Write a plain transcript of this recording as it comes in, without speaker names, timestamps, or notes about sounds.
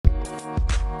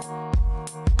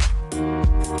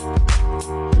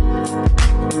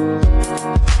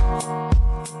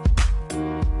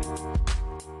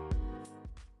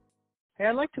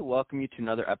like to welcome you to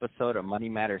another episode of Money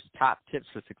Matters Top Tips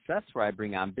for Success, where I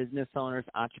bring on business owners,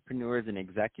 entrepreneurs, and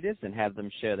executives and have them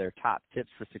share their top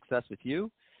tips for success with you.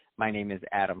 My name is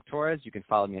Adam Torres. You can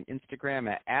follow me on Instagram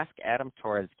at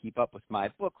AskAdamTorres. Keep up with my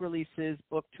book releases,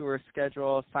 book tour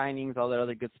schedule, signings, all that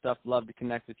other good stuff. Love to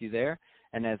connect with you there.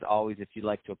 And as always, if you'd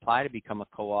like to apply to become a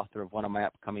co-author of one of my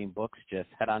upcoming books, just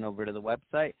head on over to the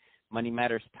website,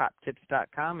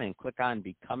 moneymatterstoptips.com, and click on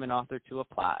Become an Author to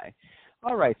apply.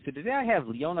 All right, so today I have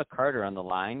Leona Carter on the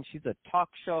line. She's a talk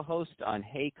show host on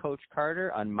Hey Coach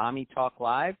Carter on Mommy Talk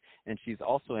Live, and she's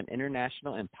also an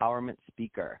international empowerment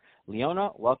speaker. Leona,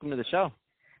 welcome to the show.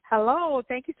 Hello.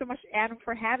 Thank you so much, Adam,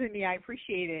 for having me. I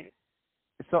appreciate it.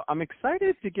 So I'm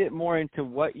excited to get more into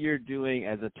what you're doing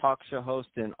as a talk show host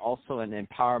and also an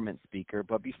empowerment speaker.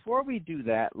 But before we do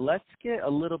that, let's get a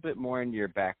little bit more into your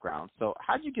background. So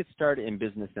how did you get started in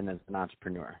business and as an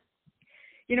entrepreneur?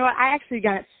 You know, I actually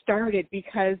got started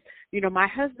because, my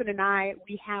husband and I,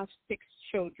 we have 6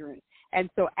 children. And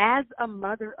so as a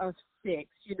mother of 6,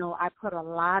 I put a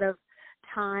lot of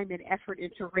time and effort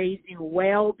into raising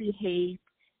well-behaved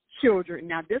children.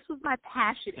 Now, this was my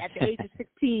passion at the age of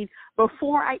 16.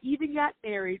 Before I even got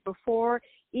married, before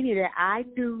any of that, I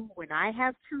knew when I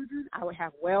have children, I would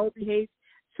have well-behaved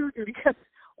children because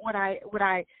what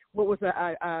was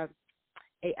a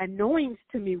annoyance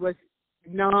to me was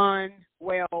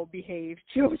non-well-behaved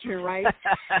children, right?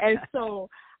 And so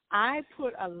I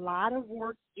put a lot of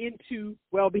work into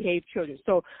well-behaved children.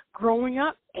 So growing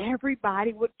up,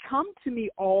 everybody would come to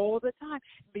me all the time.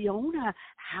 Leona,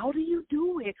 how do you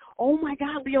do it? Oh my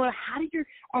God, Leona,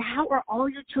 how are all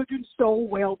your children so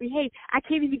well-behaved? I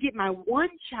can't even get my one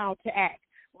child to act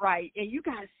right. And you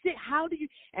got to sit, how do you?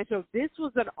 And so this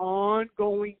was an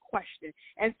ongoing question.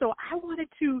 And so I wanted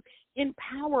to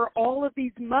empower all of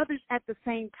these mothers at the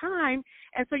same time.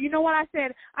 And so you know what I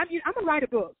said? I'm going to write a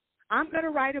book. I'm going to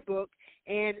write a book,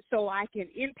 and so I can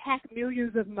impact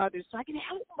millions of mothers, so I can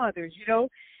help mothers,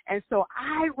 And so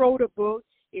I wrote a book.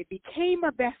 It became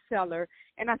a bestseller,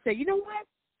 and I said, you know what?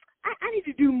 I need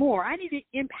to do more. I need to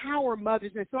empower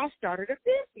mothers, and so I started a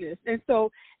business. And so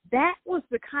that was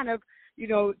the kind of,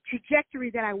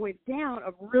 trajectory that I went down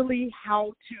of really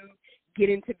how to get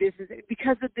into business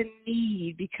because of the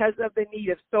need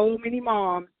of so many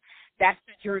moms. That's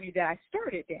the journey that I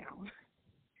started down.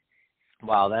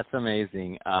 Wow, that's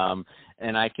amazing.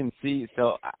 And I can see,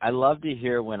 so I love to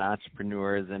hear when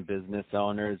entrepreneurs and business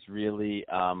owners really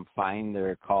find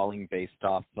their calling based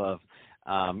off of,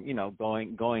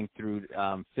 going through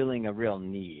filling a real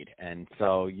need. And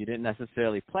so you didn't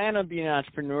necessarily plan on being an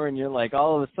entrepreneur, and you're like,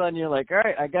 all of a sudden you're like, all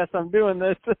right, I guess I'm doing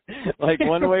this, like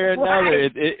one way or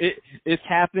another. Right. It's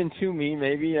happened to me,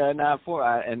 maybe not for,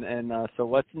 so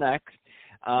what's next?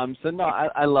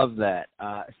 I love that.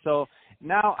 So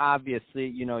now, obviously,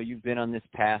 you've been on this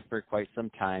path for quite some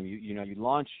time. You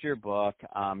launched your book.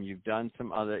 You've done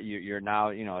some other. You're now,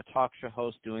 a talk show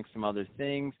host, doing some other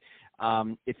things.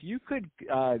 If you could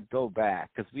go back,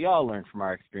 because we all learn from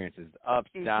our experiences, ups,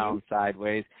 downs,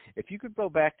 sideways. If you could go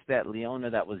back to that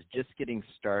Leona that was just getting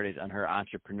started on her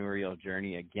entrepreneurial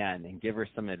journey again, and give her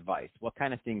some advice, what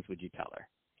kind of things would you tell her?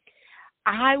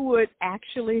 I would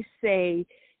actually say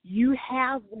you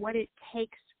have what it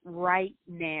takes right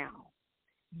now.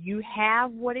 You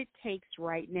have what it takes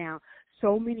right now.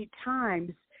 So many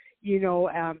times,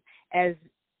 as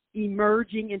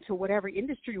emerging into whatever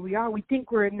industry we are, we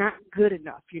think we're not good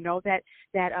enough, that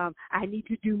I need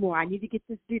to do more. I need to get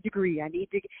this degree. I need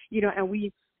to, and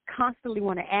we constantly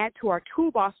want to add to our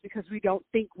toolbox because we don't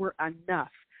think we're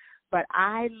enough. But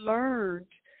I learned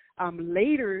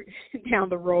later down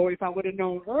the road, if I would have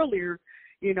known earlier,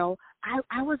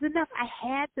 I was enough. I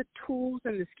had the tools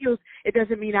and the skills. It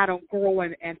doesn't mean I don't grow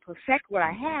and perfect what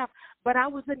I have, but I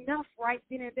was enough right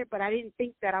then and there. But I didn't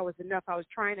think that I was enough. I was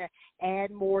trying to add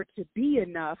more to be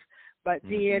enough. But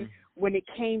then when it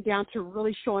came down to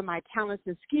really showing my talents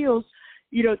and skills,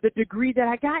 the degree that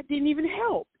I got didn't even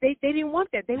help. They didn't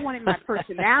want that. They wanted my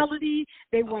personality.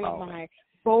 They wanted my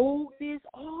boldness,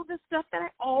 all the stuff that I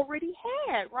already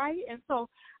had, right? And so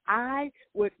I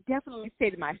would definitely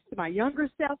say to my younger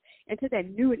self and to that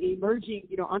new and emerging,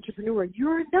 entrepreneur,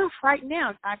 you're enough right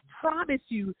now. I promise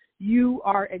you, you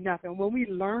are enough. And when we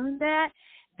learn that,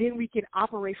 then we can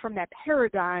operate from that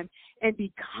paradigm and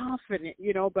be confident,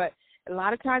 but a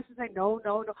lot of times it's like, no.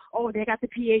 Oh, they got the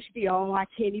PhD. Oh, I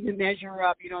can't even measure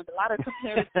up. A lot of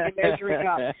comparisons measuring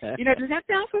up. Does that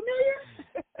sound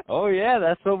familiar? Oh yeah,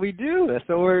 that's what we do. That's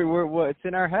what we're it's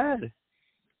in our head.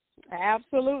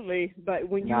 Absolutely, but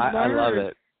when you learn, I love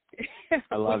it.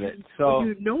 I love it. So when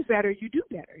you know better, you do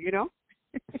better.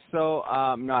 So,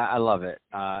 no, I love it.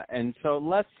 And so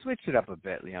let's switch it up a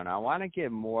bit, Leona. I want to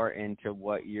get more into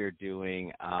what you're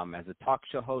doing as a talk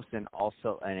show host and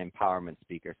also an empowerment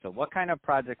speaker. So what kind of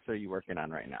projects are you working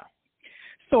on right now?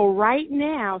 So right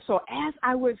now, so as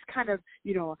I was kind of,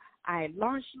 I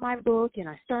launched my book and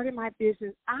I started my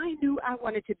business, I knew I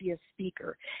wanted to be a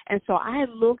speaker. And so I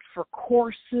looked for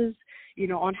courses,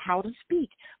 on how to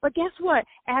speak. But guess what,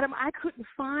 Adam? I couldn't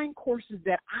find courses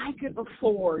that I could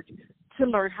afford to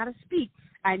learn how to speak.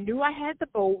 I knew I had the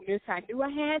boldness. I knew I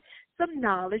had some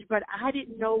knowledge, but I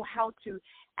didn't know how to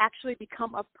actually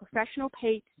become a professional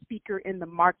paid speaker in the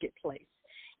marketplace.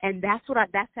 And that's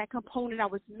that component I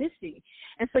was missing.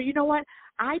 And so you know what?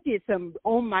 I did some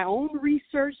on my own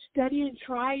research, studying,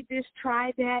 tried this,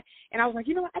 tried that, and I was like,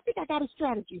 you know what? I think I got a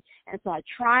strategy. And so I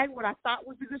tried what I thought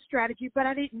was a good strategy, but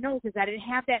I didn't know because I didn't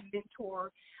have that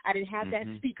mentor. I didn't have that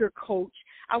speaker coach.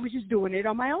 I was just doing it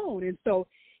on my own. And so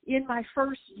in my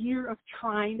first year of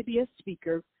trying to be a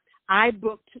speaker, I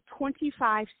booked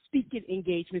 25 speaking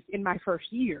engagements in my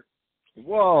first year.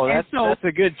 Whoa, that's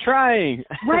a good trying.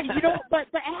 Right, but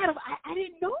Adam, I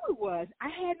didn't know it was. I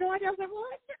had no idea. I was like, well,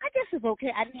 I guess it's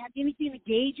okay. I didn't have anything to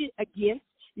gauge it against,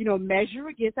 measure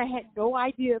against. I had no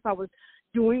idea if I was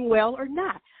doing well or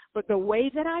not. But the way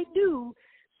that I knew,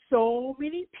 so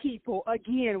many people,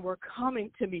 again, were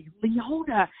coming to me,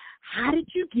 Leona, how did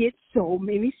you get so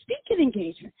many speaking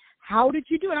engagements? How did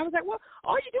you do it? I was like, well,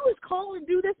 all you do is call and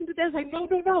do this and do that. I was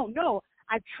like, no.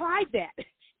 I've tried that.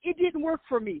 It didn't work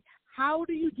for me. How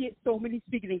do you get so many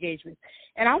speaking engagements?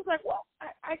 And I was like, well,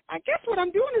 I guess what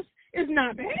I'm doing is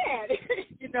not bad,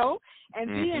 And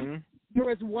then there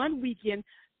was one weekend,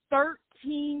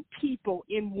 13 people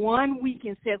in one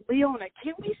weekend said, Leona,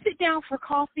 can we sit down for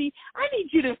coffee? I need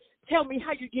you to tell me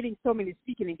how you're getting so many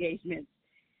speaking engagements.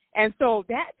 And so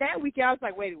that weekend I was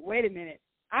like, wait a minute.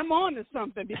 I'm on to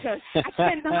something because I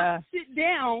cannot sit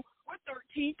down with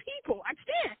 13 people. I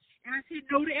can't. And I said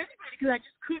no to everybody because I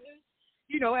just couldn't.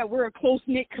 And we're a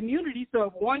close-knit community, so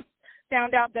if one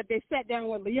found out that they sat down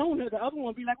with Leona, the other one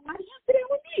would be like, why did you sit down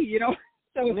with me,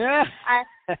 So yeah.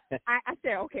 I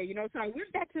said, okay, so I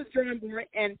went back to the drawing board,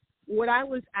 and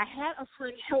I had a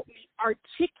friend help me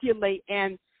articulate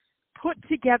and put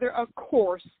together a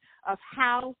course of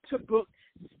how to book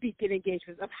speaking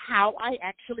engagements, of how I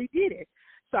actually did it.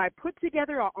 So I put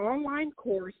together an online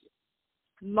course,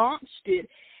 launched it,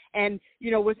 and,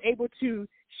 was able to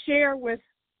share with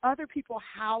other people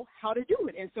how to do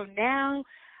it. And so now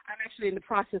I'm actually in the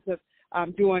process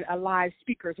of doing a live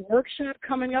speakers workshop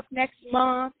coming up next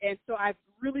month. And so I've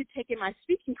really taken my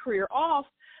speaking career off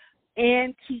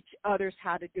and teach others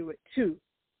how to do it too.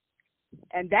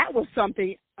 And that was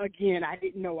something, again, I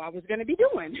didn't know I was going to be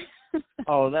doing.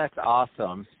 Oh, that's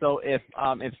awesome. So if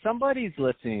somebody's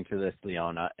listening to this,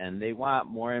 Leona, and they want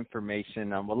more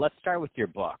information, well, let's start with your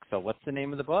book. So what's the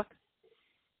name of the book?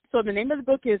 So the name of the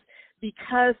book is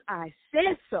Because I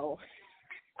Said So.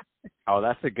 Oh,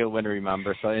 that's a good one to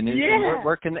remember. So, and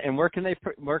where can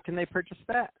they purchase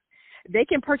that? They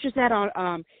can purchase that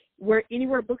on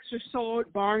anywhere books are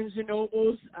sold, Barnes and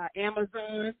Nobles,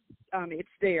 Amazon. It's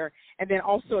there, and then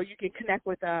also you can connect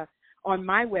with on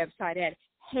my website at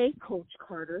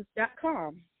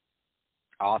HeyCoachCarter.com.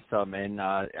 Awesome, and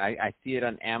I see it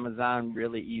on Amazon,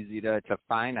 really easy to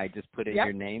find. I just put in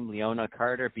your name, Leona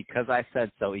Carter, Because I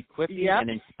Said So, equipping and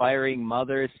inspiring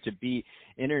mothers to be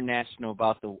intentional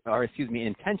about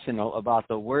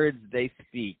the words they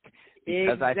speak.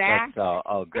 Because I Said So.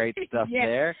 Oh, great stuff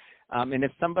there. And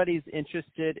if somebody's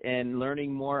interested in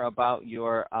learning more about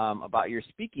your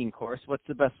speaking course, what's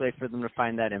the best way for them to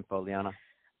find that info, Leona?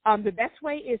 The best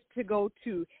way is to go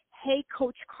to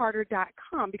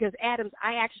HeyCoachCarter.com because Adams,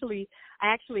 I actually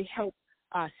help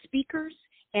speakers,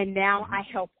 and now I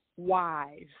help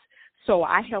wives. So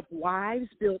I help wives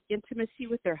build intimacy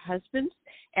with their husbands,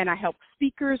 and I help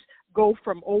speakers go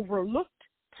from overlooked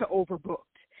to overbooked.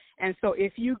 And so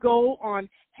if you go on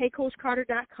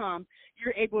HeyCoachCarter.com,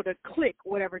 you're able to click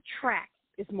whatever track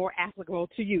is more applicable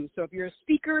to you. So if you're a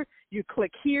speaker, you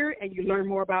click here and you learn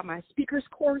more about my speaker's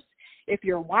course. If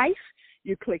you're a wife,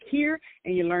 you click here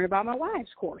and you learn about my wife's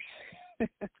course.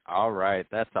 All right.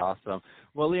 That's awesome.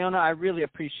 Well, Leona, I really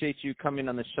appreciate you coming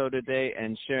on the show today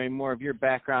and sharing more of your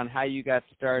background, how you got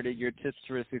started, your tips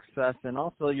for success, and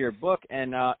also your book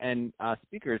and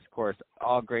speaker's course.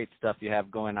 All great stuff you have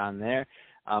going on there.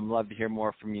 Love to hear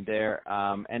more from you there.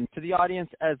 And to the audience,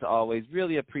 as always,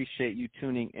 really appreciate you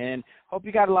tuning in. Hope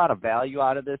you got a lot of value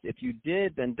out of this. If you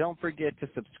did, then don't forget to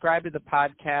subscribe to the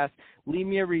podcast, leave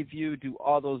me a review, do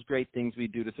all those great things we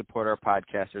do to support our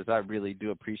podcasters. I really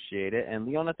do appreciate it. And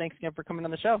Leona, thanks again for coming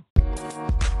on the show.